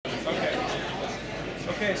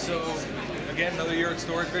Okay, so again, another year at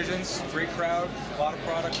Storage Visions. Great crowd, a lot of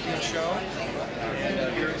products being shown.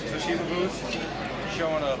 And here at the Toshiba booth,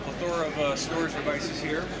 showing a plethora of storage devices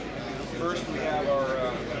here. First, we have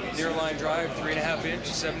our Nearline drive, 3.5 inch,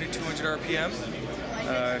 7200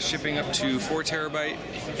 RPM, shipping up to 4 terabyte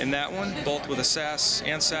in that one, both with a SAS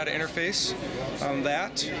and SATA interface on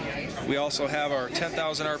that. We also have our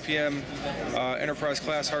 10,000 RPM enterprise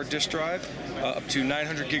class hard disk drive, up to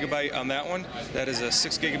 900 gigabyte on that one. That is a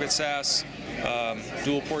 6 gigabit SAS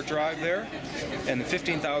dual port drive there, and the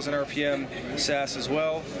 15,000 RPM SAS as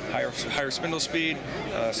well, higher spindle speed,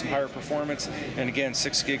 some higher performance, and again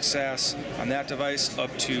 6 gig SAS on that device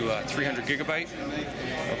up to 300 gigabyte.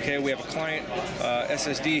 Okay, we have a client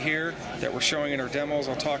SSD here that we're showing in our demos.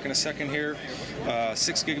 I'll talk in a second here.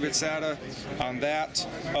 6 gigabit SATA on that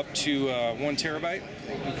up to 1 terabyte.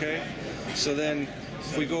 Okay, so then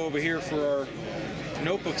if we go over here for our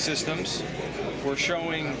notebook systems, we're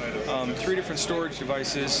showing 3 different storage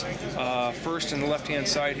devices. First, in the left-hand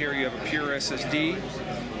side here, you have a pure SSD.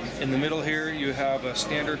 In the middle here, you have a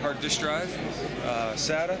standard hard disk drive,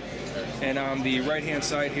 SATA. And on the right-hand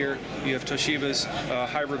side here, you have Toshiba's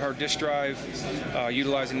hybrid hard disk drive,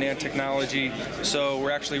 utilizing NAND technology. So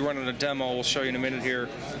we're actually running a demo, we'll show you in a minute here,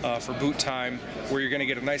 for boot time, where you're going to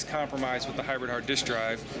get a nice compromise with the hybrid hard disk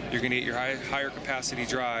drive. You're going to get your higher capacity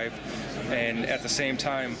drive, and at the same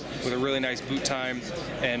time, with a really nice boot time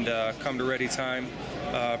and come to ready time.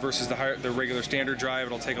 Versus the regular standard drive,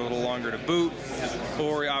 it'll take a little longer to boot.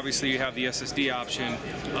 Or obviously you have the SSD option,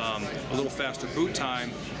 a little faster boot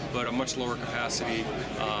time, but a much lower capacity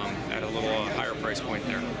at a little higher price point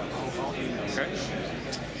there. Okay,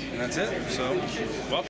 and that's it. So, well.